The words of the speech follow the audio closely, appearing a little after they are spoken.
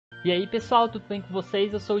E aí pessoal, tudo bem com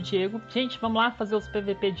vocês? Eu sou o Diego. Gente, vamos lá fazer os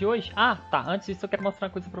PVP de hoje? Ah, tá, antes disso eu quero mostrar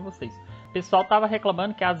uma coisa pra vocês. O pessoal tava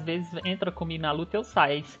reclamando que às vezes entra comigo na luta e eu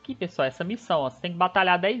saio. É isso aqui, pessoal, essa missão, ó. Você tem que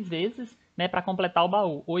batalhar 10 vezes, né, pra completar o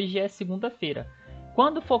baú. Hoje é segunda-feira.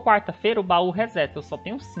 Quando for quarta-feira, o baú reseta. Eu só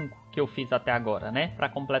tenho 5 que eu fiz até agora, né, pra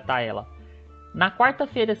completar ela. Na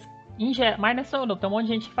quarta-feira, mas não é só eu não, tem um monte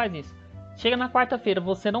de gente que faz isso. Chega na quarta-feira,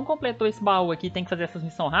 você não completou esse baú aqui, tem que fazer essas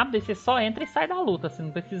missões rápidas, e você só entra e sai da luta, você não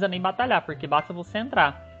precisa nem batalhar, porque basta você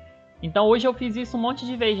entrar. Então hoje eu fiz isso um monte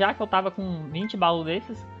de vezes já, que eu tava com 20 baús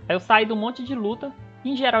desses, aí eu saí de um monte de luta,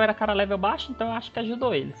 em geral era cara level baixo, então eu acho que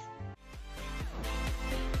ajudou eles.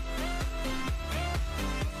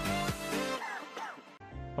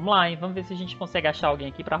 Vamos lá, hein? Vamos ver se a gente consegue achar alguém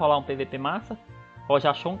aqui pra rolar um PVP massa. Ó,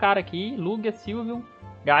 já achou um cara aqui, Lugia, Sylveon,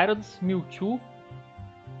 Gyarados, Mewtwo.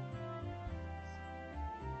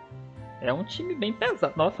 É um time bem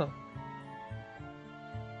pesado. Nossa.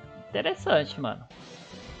 Interessante, mano.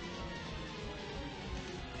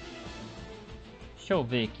 Deixa eu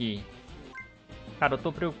ver aqui. Cara, eu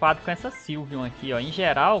tô preocupado com essa Sylveon aqui, ó. Em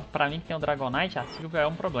geral, pra mim que tem o Dragonite, a Sylveon é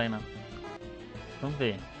um problema. Vamos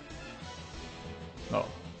ver. Ó,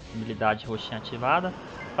 habilidade roxinha ativada.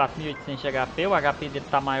 4.800 de HP. O HP dele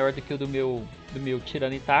tá maior do que o do meu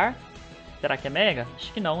Tiranitar. Será que é Mega?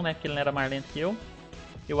 Acho que não, né? Porque ele não era mais lento que eu.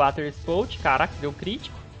 E o Water Spout, caraca, deu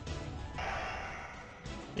crítico.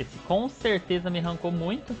 Esse com certeza me arrancou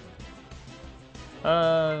muito.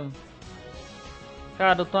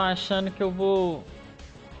 Cara, eu tô achando que eu vou...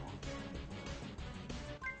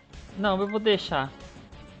 Não, eu vou deixar.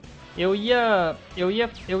 Eu ia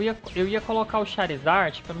colocar o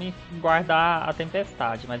Charizard pra mim guardar a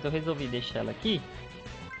Tempestade, mas eu resolvi deixar ela aqui.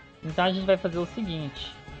 Então a gente vai fazer o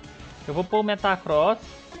seguinte. Eu vou pôr o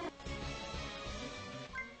Metacross.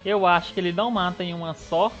 Eu acho que ele não mata em uma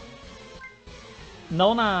só.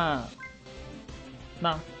 Não na...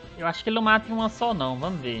 Não, eu acho que ele não mata em uma só não,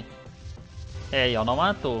 vamos ver. É aí, ó, não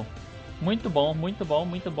matou. Muito bom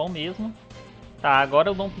mesmo. Tá, agora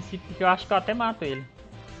eu dou um psíquico que eu acho que eu até mato ele.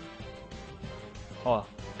 Ó.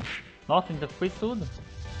 Nossa, ainda foi tudo.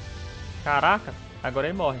 Caraca, agora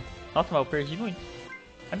ele morre. Nossa, mas eu perdi muito.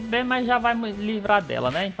 Mas já vai me livrar dela,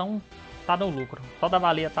 né? Então tá no lucro. Só da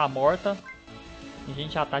baleia tá morta. E a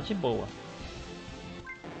gente já tá de boa.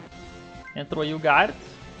 Entrou aí o Gyarados.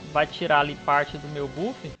 Vai tirar ali parte do meu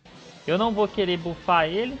buff. Eu não vou querer buffar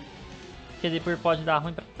ele. Porque depois pode dar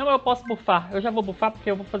ruim pra... Não, eu posso buffar. Eu já vou buffar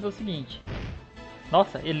porque eu vou fazer o seguinte.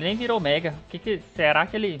 Nossa, ele nem virou Mega. Será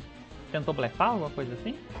que ele tentou blefar? Alguma coisa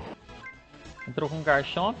assim? Entrou com o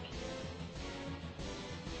Garchomp.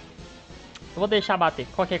 Eu vou deixar bater.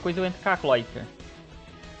 Qualquer coisa eu entro com a Cloyster.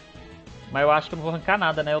 Mas eu acho que eu não vou arrancar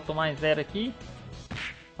nada, né? Eu tô mais 0 aqui.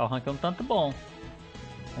 Ó, arranquei um tanto bom.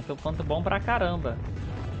 Arranquei um tanto bom pra caramba.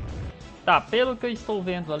 Tá, pelo que eu estou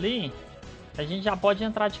vendo ali, a gente já pode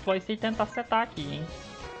entrar de Cloyster e tentar setar aqui, hein?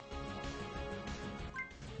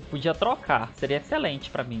 Podia trocar, seria excelente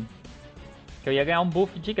pra mim. Que eu ia ganhar um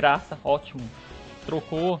buff de graça, ótimo.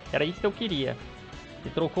 Trocou, era isso que eu queria. E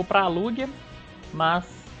trocou pra Lugia, mas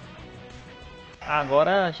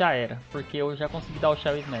agora já era, porque eu já consegui dar o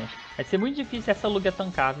Shell Smash. Vai ser muito difícil essa Lugia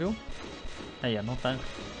tancar, viu? Aí, ó, não tanca.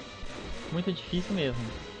 Muito difícil mesmo.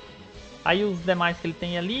 Aí os demais que ele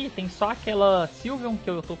tem ali, tem só aquela Sylveon que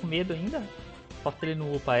eu tô com medo ainda. Só se ele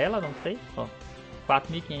não upa ela, não sei. Ó,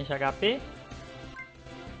 4.500 de HP.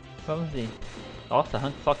 Vamos ver. Nossa,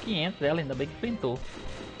 arranca só 500 dela, ainda bem que printou.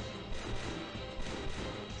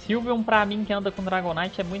 Sylveon pra mim que anda com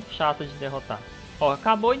Dragonite é muito chato de derrotar. Ó,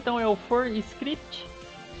 acabou então, é o For Script.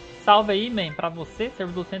 Salve aí, man, pra você,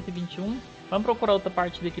 servidor 121. Vamos procurar outra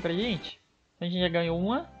partida aqui pra gente? A gente já ganhou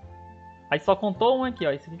uma. Aí só contou uma aqui,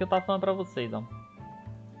 ó. Isso aqui que eu tava falando pra vocês, ó.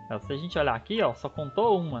 Se a gente olhar aqui, ó, só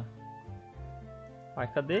contou uma. Vai,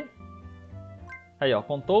 cadê? Aí, ó,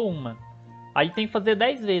 contou uma. Aí tem que fazer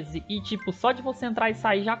 10 vezes. E, tipo, só de você entrar e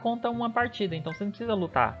sair já conta uma partida. Então você não precisa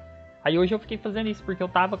lutar. Aí hoje eu fiquei fazendo isso porque eu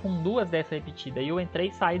tava com 2 dessa repetida. Aí eu entrei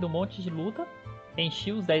e saí de um monte de luta.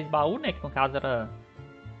 Enchi os 10 baús, né? Que no caso era...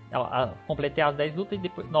 completei as 10 lutas e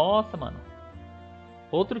depois... Nossa, mano.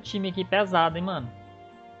 Outro time aqui pesado, hein, mano.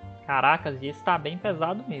 Caracas, e esse tá bem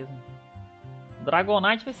pesado mesmo. O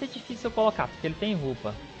Dragonite vai ser difícil eu colocar, porque ele tem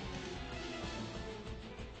roupa.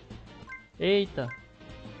 Eita.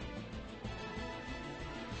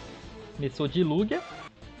 Começou de Lugia.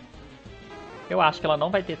 Eu acho que ela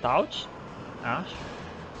não vai ter Taunt. Acho.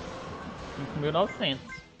 5.900.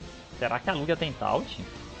 Será que a Lugia tem Taunt?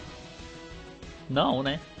 Não,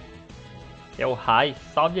 né? É o Rai.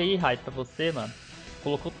 Salve aí, Rai, pra você, mano.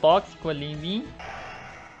 Colocou Tóxico ali em mim.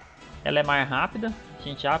 Ela é mais rápida, a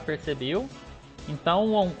gente já percebeu.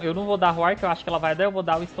 Então eu não vou dar Roar, que eu acho que ela vai dar, eu vou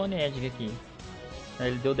dar o Stone Edge aqui.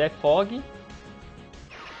 Ele deu Defog.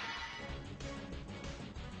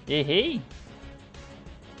 Errei?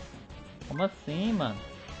 Como assim, mano?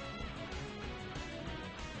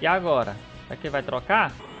 E agora? Será que ele vai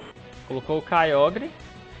trocar? Colocou o Kyogre.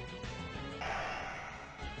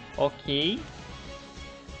 Ok.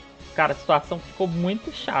 Cara, a situação ficou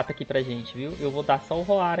muito chata aqui pra gente, viu? Eu vou dar só o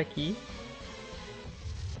Roar aqui.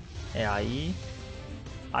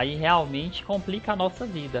 Aí realmente complica a nossa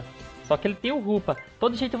vida. Só que ele tem o Rupa.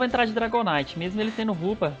 Todo jeito eu vou entrar de Dragonite, mesmo ele tendo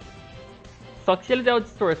Rupa. Só que se ele der o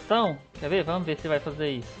Distorção... Quer ver? Vamos ver se ele vai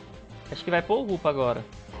fazer isso. Acho que vai pôr o Rupa agora.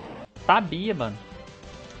 Sabia, mano.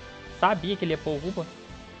 Sabia que ele ia pôr o Rupa.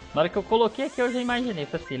 Na hora que eu coloquei aqui eu já imaginei.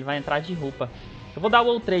 Falei assim, ele vai entrar de Rupa. Eu vou dar o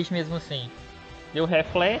Outrage mesmo assim. Deu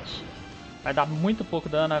Reflete. Vai dar muito pouco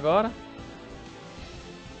dano agora.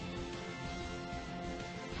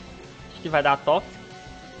 Acho que vai dar Toxic.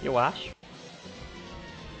 Eu acho.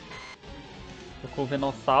 Tocou o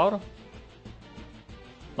Venossauro.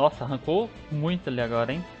 Nossa, arrancou muito ali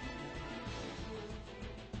agora, hein?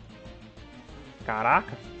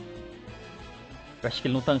 Caraca. Eu acho que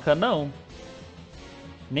ele não tanca, não.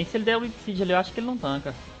 Nem se ele der o Whipseed ali, eu acho que ele não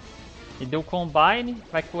tanca. Ele deu Combine,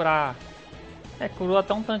 vai curar... curou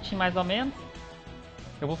até um tantinho mais ou menos.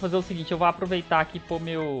 Eu vou fazer o seguinte, eu vou aproveitar aqui e pôr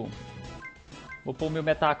meu... Vou pôr o meu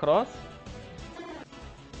Metacross.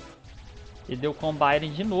 Ele deu Combine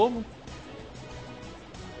de novo.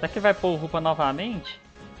 Será que vai pôr o Rupa novamente?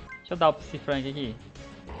 Deixa eu dar o Psyfrank aqui.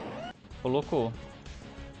 Colocou.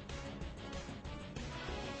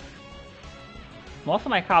 Nossa,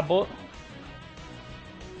 mas acabou...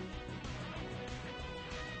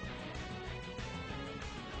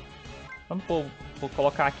 Vamos pôr, vou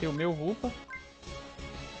colocar aqui o meu Rupa.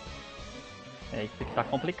 Isso aqui tá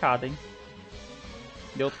complicado, hein?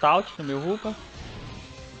 Deu Taunt no meu Rupa.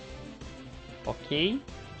 Ok.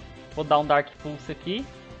 Vou dar um Dark Pulse aqui.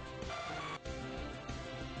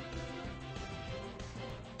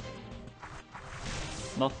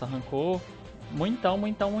 Nossa, arrancou. Muitão,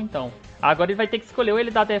 muitão, muitão. Agora ele vai ter que escolher ou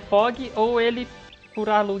ele dar Defog ou ele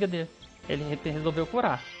curar a Lugia dele. Ele resolveu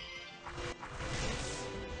curar.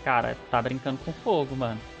 Cara, tá brincando com fogo,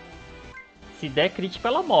 mano. Se der crítico,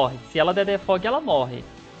 ela morre. Se ela der Defog, ela morre.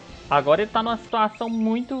 Agora ele tá numa situação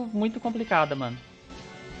muito, muito complicada, mano.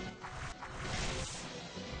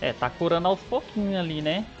 Tá curando aos pouquinhos ali,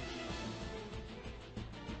 né?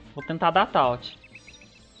 Vou tentar dar Taunt.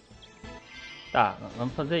 Tá,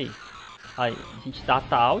 vamos fazer isso. Aí, a gente dá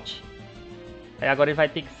Taunt. Aí agora ele vai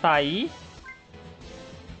ter que sair.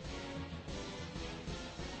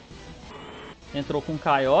 Entrou com o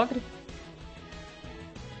Kyogre.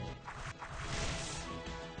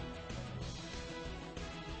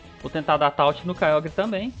 Vou tentar dar Taunt no Kyogre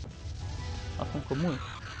também. Nossa, ficou muito.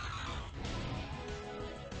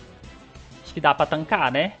 Acho que dá pra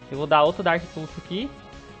tancar, né? Eu vou dar outro Dark Pulse aqui.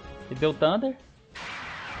 Ele deu Thunder.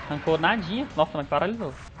 Tancou nadinha. Nossa, mas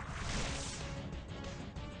paralisou.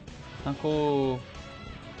 Tancou...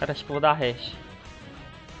 Cara, acho que eu vou dar Hash.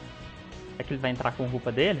 Será que ele vai entrar com o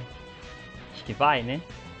Rupa dele? Acho que vai, né?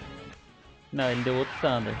 Não, ele deu outro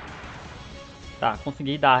Thunder. Tá,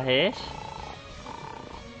 consegui dar Hash.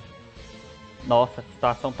 Nossa, a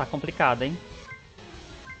situação tá complicada, hein?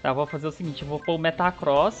 Tá, eu vou fazer o seguinte, eu vou pôr o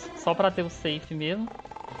Metacross, só pra ter o safe mesmo.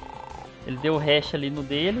 Ele deu Hash ali no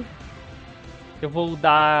dele. Eu vou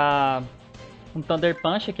dar um Thunder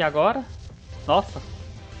Punch aqui agora. Nossa.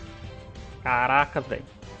 Caracas, velho.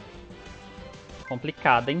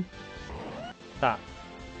 Complicado, hein? Tá.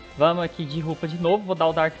 Vamos aqui de Rupa de novo, vou dar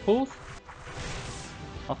o Dark Pulse.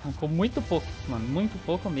 Nossa, arrancou muito pouco, mano, muito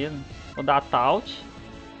pouco mesmo. Vou dar a Taunt.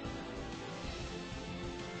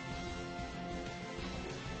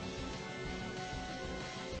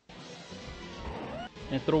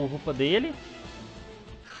 Entrou o Rupa dele.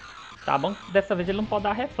 Tá bom, dessa vez ele não pode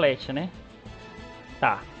dar Reflete, né?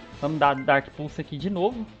 Tá, vamos dar Dark Pulse aqui de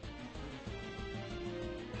novo.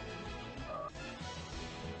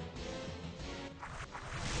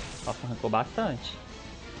 Nossa, arrancou bastante.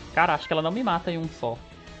 Cara, acho que ela não me mata em um só.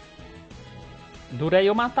 Dura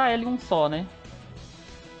eu matar ela em um só, né?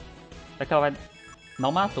 Será que ela vai...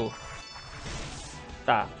 Não matou.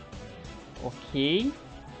 Tá. Ok.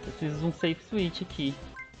 Preciso de um safe switch aqui.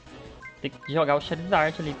 Tem que jogar o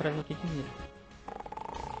Charizard ali pra ver o que que vira.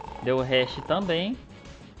 Deu o Hash também.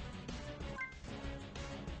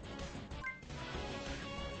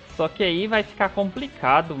 Só que aí vai ficar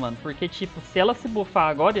complicado, mano. Porque, tipo, se ela se buffar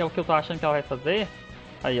agora, e é o que eu tô achando que ela vai fazer...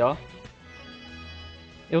 Aí, ó.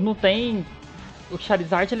 Eu não tenho... O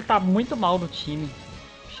Charizard, ele tá muito mal no time.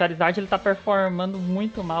 O Charizard, ele tá performando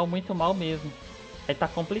muito mal mesmo. Aí tá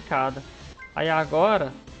complicado. Aí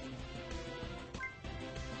agora...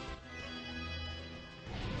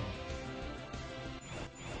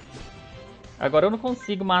 Agora eu não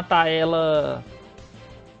consigo matar ela...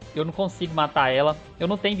 Eu não consigo matar ela. Eu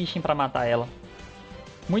não tenho bichinho pra matar ela.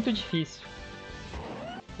 Muito difícil.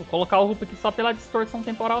 Vou colocar o Rupa aqui só pela distorção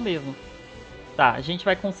temporal mesmo. Tá, a gente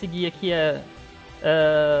vai conseguir aqui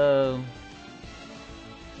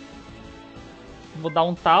vou dar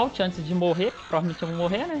um taunt antes de morrer, porque provavelmente eu vou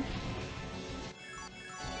morrer, né?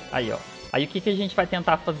 Aí, ó. Aí o que a gente vai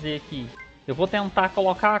tentar fazer aqui? Eu vou tentar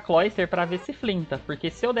colocar a Cloyster pra ver se flinta,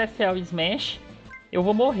 porque se eu der Cell Smash, eu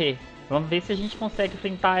vou morrer. Vamos ver se a gente consegue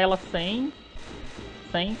flintar ela sem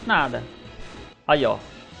nada. Aí, ó.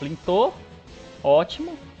 Flintou.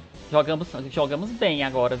 Ótimo. Jogamos bem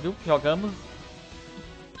agora, viu? Jogamos...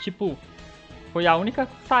 Tipo, foi a única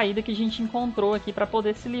saída que a gente encontrou aqui pra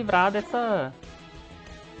poder se livrar dessa...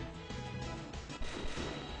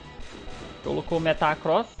 Colocou o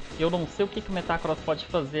Metacross. Eu não sei o que o Metacross pode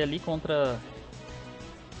fazer ali contra...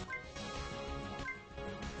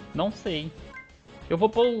 Não sei. Eu vou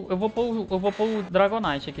pôr o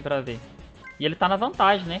Dragonite aqui pra ver. E ele tá na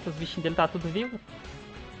vantagem, né? Que os bichinhos dele tá tudo vivo.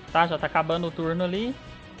 Tá, já tá acabando o turno ali.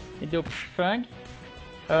 E deu frango.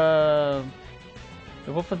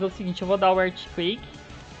 Eu vou fazer o seguinte, eu vou dar o Earthquake.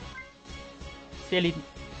 Se ele...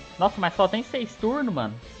 Nossa, mas só tem 6 turnos,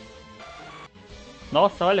 mano.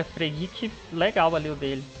 Nossa, olha, predict legal ali o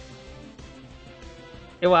dele.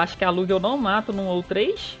 Eu acho que a Lugia eu não mato num ou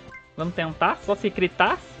 3. Vamos tentar, só se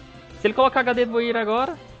critasse. Se ele colocar HD Voir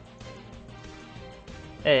agora...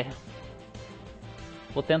 É.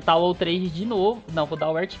 Vou tentar o O3 de novo. Não, vou dar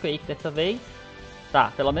o Earthquake dessa vez.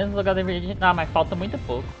 Tá, pelo menos o HD Voir... Ah, mas falta muito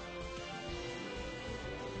pouco.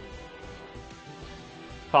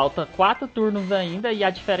 Falta 4 turnos ainda e a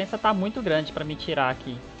diferença tá muito grande pra me tirar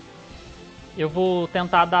aqui. Eu vou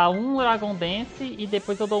tentar dar um Dragon Dance e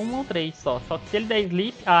depois eu dou um ou 3 só. Só que se ele der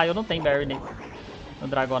Sleep... Ah, eu não tenho Berry no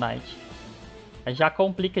Dragonite. Já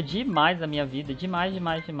complica demais a minha vida. Demais,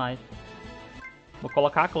 demais, demais. Vou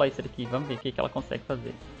colocar a Cloyster aqui. Vamos ver o que ela consegue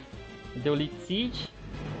fazer. Deu Leaf Seed.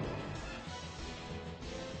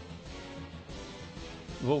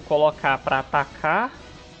 Vou colocar pra atacar.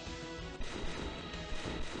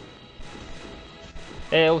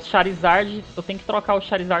 O Charizard, eu tenho que trocar o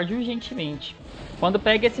Charizard urgentemente. Quando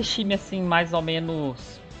pega esse time assim, mais ou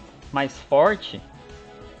menos mais forte,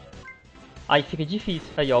 aí fica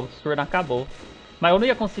difícil. Aí, ó, o turno acabou. Mas eu não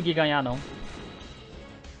ia conseguir ganhar, não.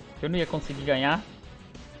 Eu não ia conseguir ganhar.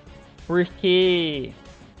 Porque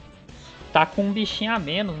tá com um bichinho a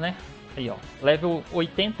menos, né? Aí, ó, level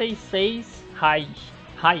 86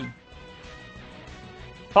 High.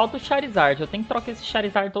 Falta o Charizard, eu tenho que trocar esse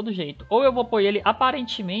Charizard de todo jeito. Ou eu vou pôr ele,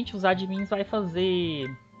 aparentemente os admins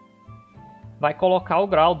vai colocar o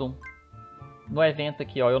Groudon no evento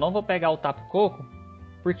aqui, ó. Eu não vou pegar o Tapu Koko,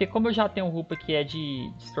 porque como eu já tenho um Rupa que é de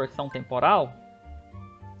distorção temporal,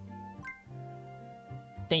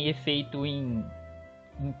 tem efeito em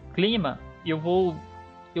clima, eu vou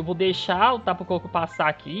deixar o Tapu Koko passar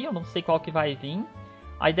aqui, eu não sei qual que vai vir.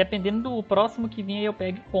 Aí dependendo do próximo que vir, eu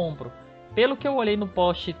pego e compro. Pelo que eu olhei no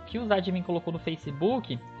post que os admin colocou no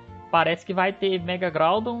Facebook, parece que vai ter Mega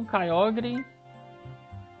Groudon, Kyogre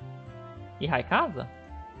e Raikasa.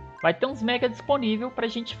 Vai ter uns Mega disponível pra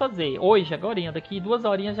gente fazer. Hoje, agora, daqui 2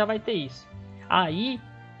 horinhas já vai ter isso. Aí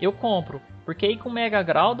eu compro, porque aí com Mega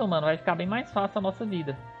Groudon, mano, vai ficar bem mais fácil a nossa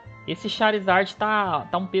vida. Esse Charizard tá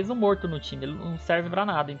um peso morto no time, ele não serve pra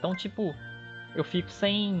nada. Então, tipo, eu fico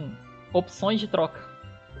sem opções de troca.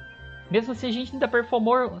 Mesmo assim, a gente ainda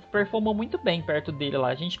performou muito bem perto dele lá.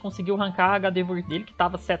 A gente conseguiu arrancar a HD Void dele, que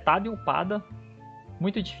estava setada e upada.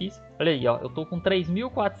 Muito difícil. Olha aí, ó. Eu tô com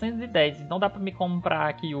 3.410. Então dá pra me comprar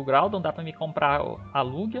aqui o Groudon, dá pra me comprar a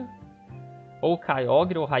Lugia. Ou o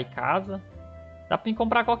Kyogre, ou o Raikasa. Dá pra me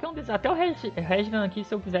comprar qualquer um desses. Até o Regigan aqui,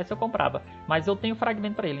 se eu quisesse, eu comprava. Mas eu tenho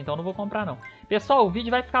fragmento pra ele, então eu não vou comprar, não. Pessoal, o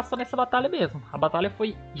vídeo vai ficar só nessa batalha mesmo. A batalha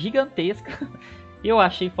foi gigantesca. Eu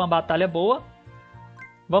achei que foi uma batalha boa.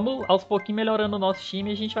 Vamos aos pouquinhos melhorando o nosso time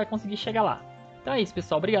e a gente vai conseguir chegar lá. Então é isso,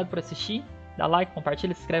 pessoal. Obrigado por assistir. Dá like,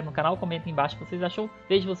 compartilha, se inscreve no canal, comenta aí embaixo o que vocês achou.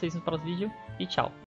 Vejo vocês no próximo vídeo e tchau.